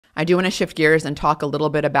I do want to shift gears and talk a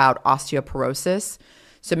little bit about osteoporosis.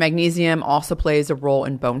 So magnesium also plays a role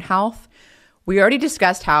in bone health. We already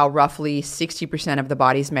discussed how roughly 60% of the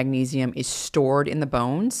body's magnesium is stored in the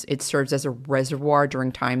bones. It serves as a reservoir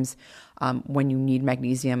during times when you need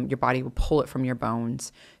magnesium. Your body will pull it from your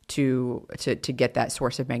bones to get that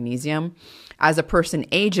source of magnesium. As a person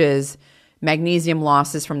ages, magnesium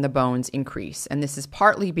losses from the bones increase. And this is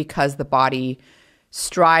partly because the body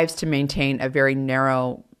strives to maintain a very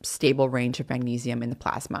narrow, stable range of magnesium in the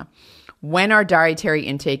plasma. When our dietary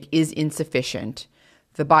intake is insufficient,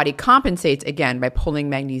 the body compensates again by pulling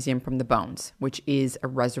magnesium from the bones, which is a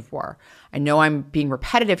reservoir. I know I'm being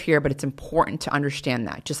repetitive here, but it's important to understand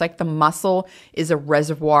that. Just like the muscle is a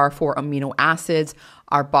reservoir for amino acids,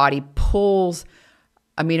 our body pulls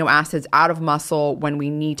amino acids out of muscle when we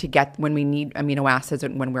need amino acids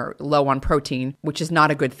and when we're low on protein, which is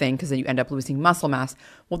not a good thing because then you end up losing muscle mass.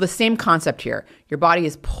 Well, the same concept here. Your body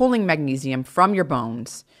is pulling magnesium from your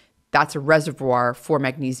bones. That's a reservoir for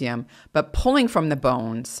magnesium, but pulling from the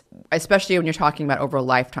bones, especially when you're talking about over a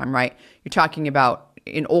lifetime, right? You're talking about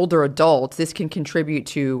in older adults, this can contribute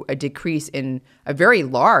to a very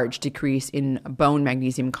large decrease in bone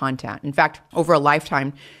magnesium content. In fact, over a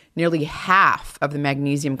lifetime, nearly half of the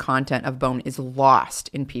magnesium content of bone is lost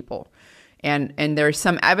in people. And there's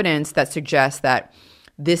some evidence that suggests that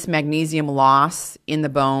this magnesium loss in the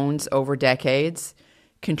bones over decades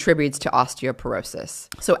contributes to osteoporosis.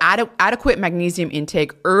 So adequate magnesium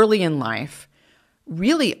intake early in life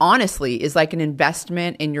really honestly is like an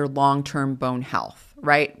investment in your long-term bone health,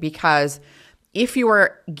 right? Because if you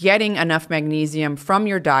are getting enough magnesium from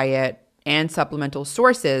your diet and supplemental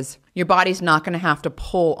sources, your body's not going to have to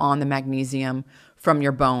pull on the magnesium from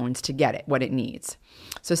your bones to get what it needs.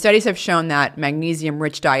 So studies have shown that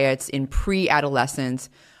magnesium-rich diets in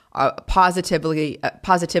pre-adolescence positively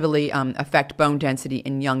affect bone density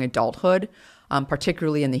in young adulthood,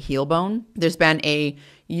 particularly in the heel bone. There's been a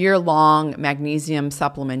year-long magnesium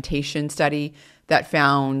supplementation study that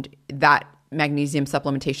found that magnesium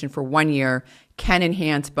supplementation for 1 year can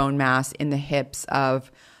enhance bone mass in the hips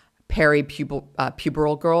of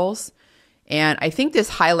pubertal girls. And I think this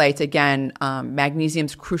highlights, again,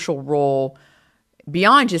 magnesium's crucial role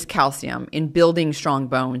beyond just calcium in building strong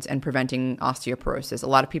bones and preventing osteoporosis. A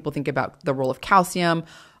lot of people think about the role of calcium,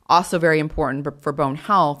 also very important for bone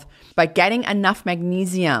health, but getting enough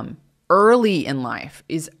magnesium early in life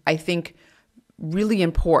is, I think, really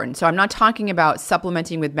important. So I'm not talking about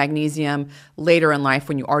supplementing with magnesium later in life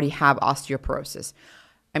when you already have osteoporosis.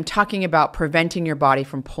 I'm talking about preventing your body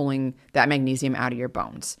from pulling that magnesium out of your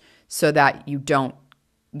bones so that you're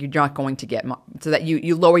not going to so that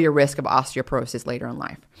you lower your risk of osteoporosis later in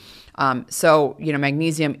life. So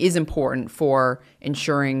magnesium is important for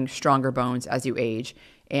ensuring stronger bones as you age.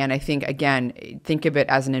 And I think, again, think of it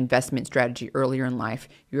as an investment strategy earlier in life.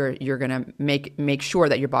 You're going to make sure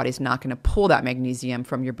that your body's not going to pull that magnesium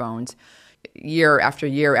from your bones year after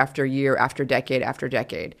year after year after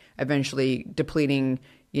decade, eventually depleting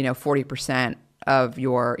 40% of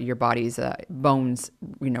your body's bones,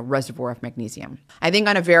 reservoir of magnesium. I think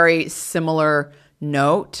on a very similar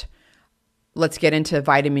note, let's get into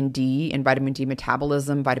vitamin D and vitamin D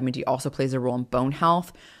metabolism. Vitamin D also plays a role in bone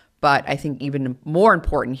health, but I think even more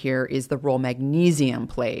important here is the role magnesium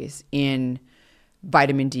plays in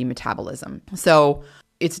vitamin D metabolism. So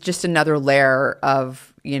it's just another layer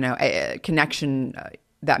of, a connection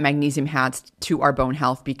that magnesium has to our bone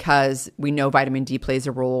health because we know vitamin D plays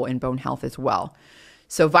a role in bone health as well.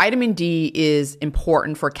 So vitamin D is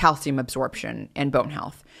important for calcium absorption and bone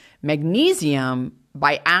health. Magnesium,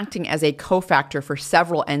 by acting as a cofactor for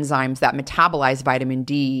several enzymes that metabolize vitamin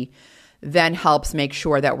D, then helps make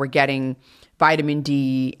sure that we're getting vitamin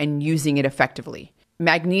D and using it effectively.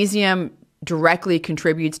 Magnesium directly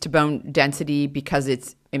contributes to bone density because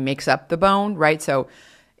it makes up the bone, right?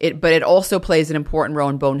 But it also plays an important role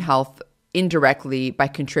in bone health indirectly by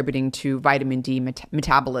contributing to vitamin D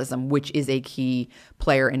metabolism, which is a key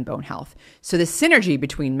player in bone health. So the synergy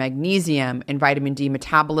between magnesium and vitamin D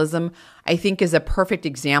metabolism, I think, is a perfect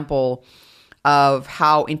example of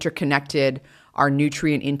how interconnected our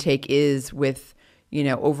nutrient intake is with,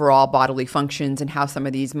 overall bodily functions and how some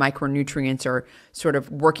of these micronutrients are sort of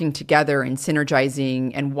working together and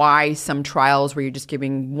synergizing, and why some trials where you're just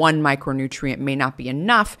giving one micronutrient may not be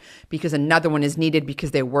enough because another one is needed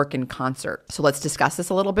because they work in concert. So let's discuss this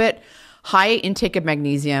a little bit. High intake of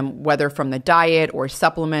magnesium, whether from the diet or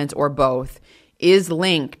supplements or both, is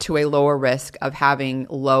linked to a lower risk of having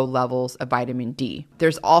low levels of vitamin D.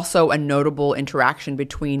 There's also a notable interaction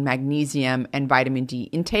between magnesium and vitamin D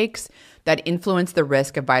intakes that influence the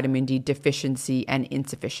risk of vitamin D deficiency and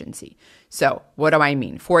insufficiency. So, what do I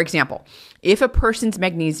mean? For example, if a person's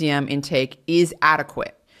magnesium intake is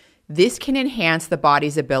adequate, this can enhance the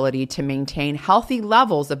body's ability to maintain healthy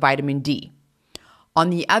levels of vitamin D. On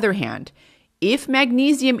the other hand, if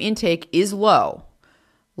magnesium intake is low,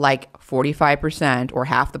 like 45% or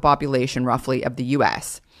half the population roughly of the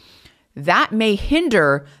US, that may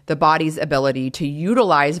hinder the body's ability to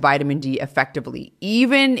utilize vitamin D effectively,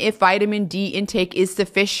 even if vitamin D intake is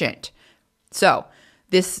sufficient. So,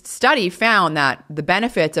 this study found that the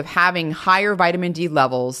benefits of having higher vitamin D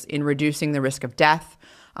levels in reducing the risk of death,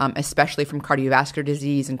 especially from cardiovascular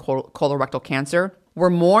disease and colorectal cancer, were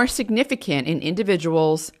more significant in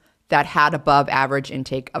individuals that had above average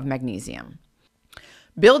intake of magnesium.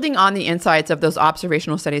 Building on the insights of those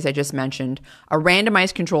observational studies I just mentioned, a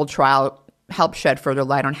randomized controlled trial helped shed further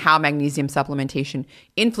light on how magnesium supplementation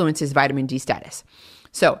influences vitamin D status.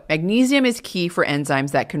 So, magnesium is key for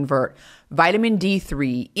enzymes that convert vitamin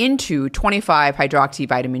D3 into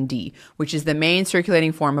 25-hydroxyvitamin D, which is the main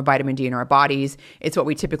circulating form of vitamin D in our bodies. It's what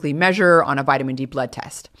we typically measure on a vitamin D blood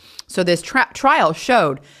test. So this trial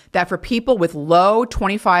showed that for people with low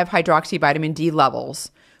 25-hydroxyvitamin D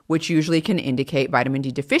levels, which usually can indicate vitamin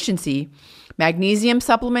D deficiency, magnesium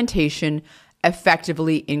supplementation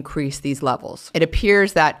effectively increased these levels. It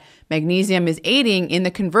appears that magnesium is aiding in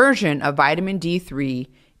the conversion of vitamin D3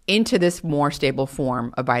 into this more stable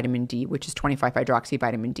form of vitamin D, which is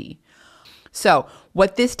 25-hydroxyvitamin D. So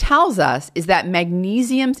what this tells us is that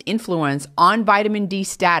magnesium's influence on vitamin D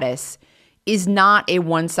status is not a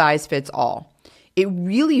one-size-fits-all. It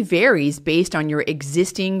really varies based on your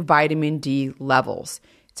existing vitamin D levels.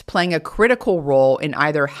 It's playing a critical role in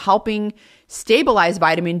either helping stabilize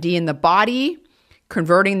vitamin D in the body,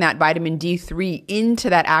 converting that vitamin D3 into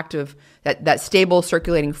that active, that stable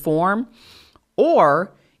circulating form,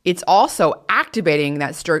 or it's also activating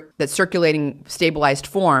that circulating stabilized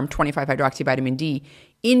form, 25-hydroxyvitamin D,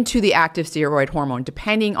 into the active steroid hormone,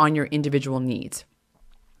 depending on your individual needs.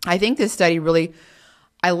 I think this study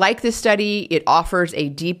I like this study. It offers a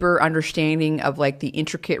deeper understanding of like the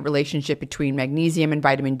intricate relationship between magnesium and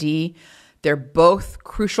vitamin D. They're both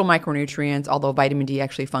crucial micronutrients, although vitamin D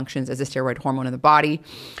actually functions as a steroid hormone in the body.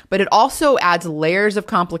 But it also adds layers of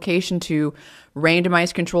complication to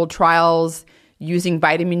randomized controlled trials using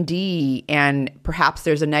vitamin D, and perhaps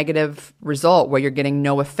there's a negative result where you're getting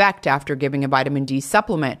no effect after giving a vitamin D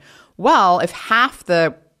supplement. Well, if half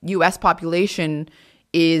the US population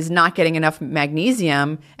is not getting enough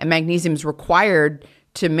magnesium, and magnesium is required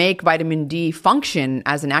to make vitamin D function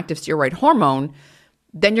as an active steroid hormone,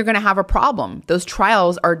 then you're going to have a problem. Those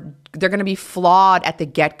trials they're going to be flawed at the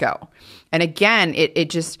get-go. And again,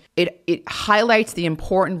 it highlights the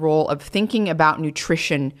important role of thinking about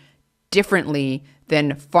nutrition differently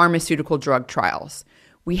than pharmaceutical drug trials.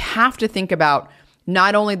 We have to think about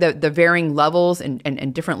not only the varying levels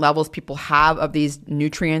and different levels people have of these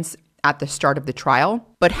nutrients at the start of the trial,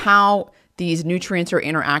 but how these nutrients are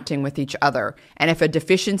interacting with each other. And if a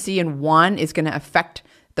deficiency in one is going to affect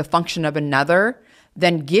the function of another,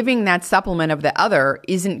 then giving that supplement of the other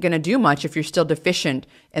isn't going to do much if you're still deficient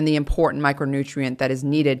in the important micronutrient that is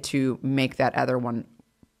needed to make that other one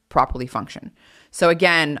properly function. So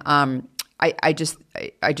again, I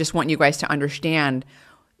just want you guys to understand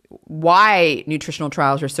why nutritional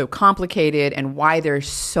trials are so complicated and why there's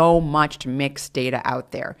so much mixed data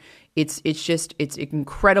out there. It's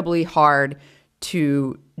incredibly hard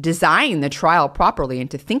to design the trial properly and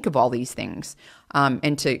to think of all these things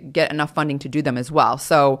and to get enough funding to do them as well.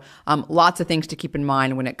 So lots of things to keep in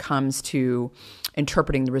mind when it comes to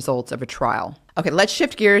interpreting the results of a trial. Okay, let's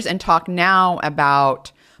shift gears and talk now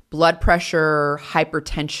about blood pressure,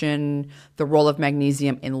 hypertension, the role of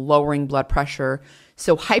magnesium in lowering blood pressure.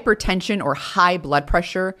 So hypertension or high blood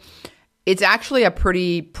pressure, it's actually a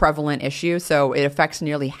pretty prevalent issue. So it affects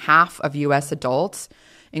nearly half of US adults,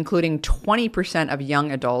 including 20% of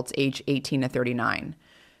young adults age 18 to 39,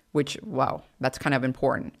 which, wow, that's kind of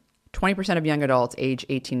important. 20% of young adults age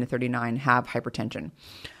 18 to 39 have hypertension.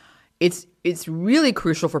 It's really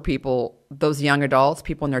crucial for people, those young adults,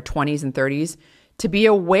 people in their 20s and 30s, to be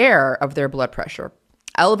aware of their blood pressure.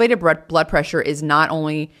 Elevated blood pressure is not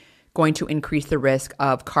only going to increase the risk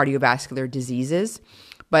of cardiovascular diseases,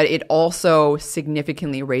 but it also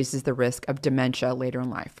significantly raises the risk of dementia later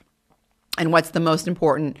in life. And what's the most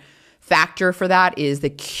important factor for that is the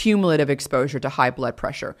cumulative exposure to high blood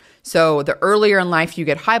pressure. So the earlier in life you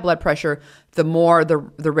get high blood pressure, the more the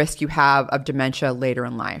risk you have of dementia later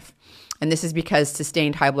in life. And this is because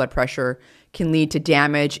sustained high blood pressure can lead to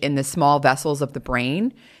damage in the small vessels of the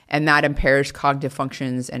brain, and that impairs cognitive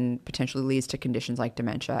functions and potentially leads to conditions like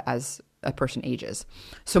dementia as a person ages.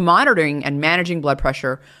 So monitoring and managing blood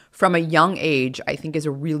pressure from a young age, I think, is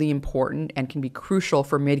really important and can be crucial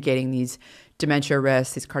for mitigating these dementia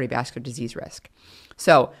risks, these cardiovascular disease risk.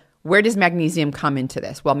 So where does magnesium come into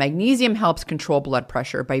this? Well, magnesium helps control blood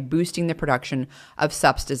pressure by boosting the production of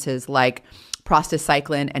substances like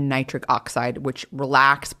prostacyclin and nitric oxide, which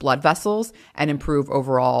relax blood vessels and improve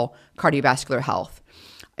overall cardiovascular health.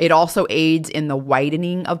 It also aids in the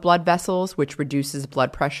widening of blood vessels, which reduces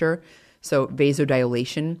blood pressure, so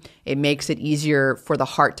vasodilation. It makes it easier for the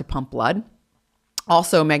heart to pump blood.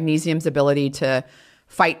 Also, magnesium's ability to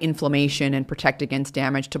fight inflammation and protect against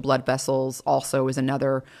damage to blood vessels also is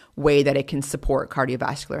another way that it can support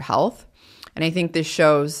cardiovascular health. And I think this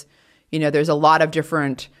shows, there's a lot of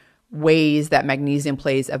different ways that magnesium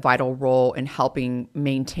plays a vital role in helping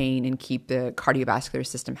maintain and keep the cardiovascular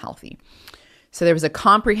system healthy. So there was a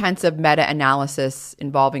comprehensive meta-analysis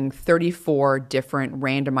involving 34 different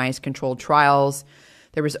randomized controlled trials.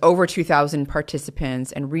 There was over 2,000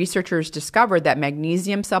 participants, and researchers discovered that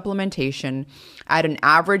magnesium supplementation at an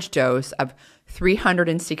average dose of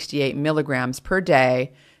 368 milligrams per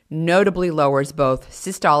day notably lowers both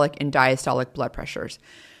systolic and diastolic blood pressures.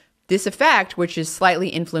 This effect, which is slightly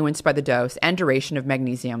influenced by the dose and duration of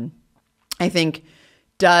magnesium, I think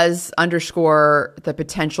does underscore the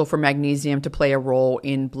potential for magnesium to play a role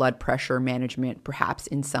in blood pressure management, perhaps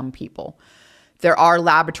in some people. There are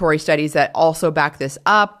laboratory studies that also back this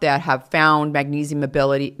up that have found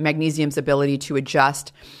magnesium's ability to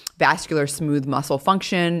adjust vascular smooth muscle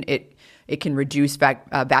function. It can reduce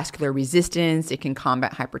vascular resistance. It can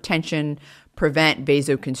combat hypertension, prevent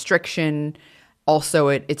vasoconstriction. Also,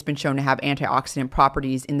 it's been shown to have antioxidant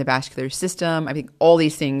properties in the vascular system. I think all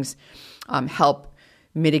these things help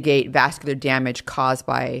mitigate vascular damage caused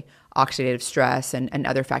by oxidative stress and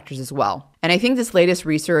other factors as well. And I think this latest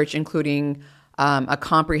research, including a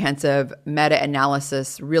comprehensive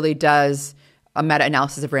meta-analysis of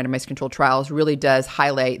randomized controlled trials, really does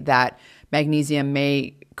highlight that magnesium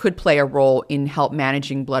could play a role in help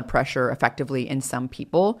managing blood pressure effectively in some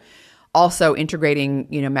people. Also, integrating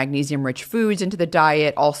magnesium-rich foods into the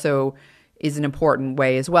diet also is an important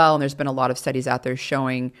way as well. And there's been a lot of studies out there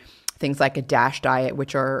showing things like a DASH diet,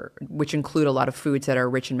 which include a lot of foods that are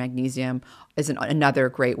rich in magnesium, is another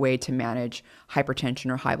great way to manage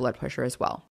hypertension or high blood pressure as well.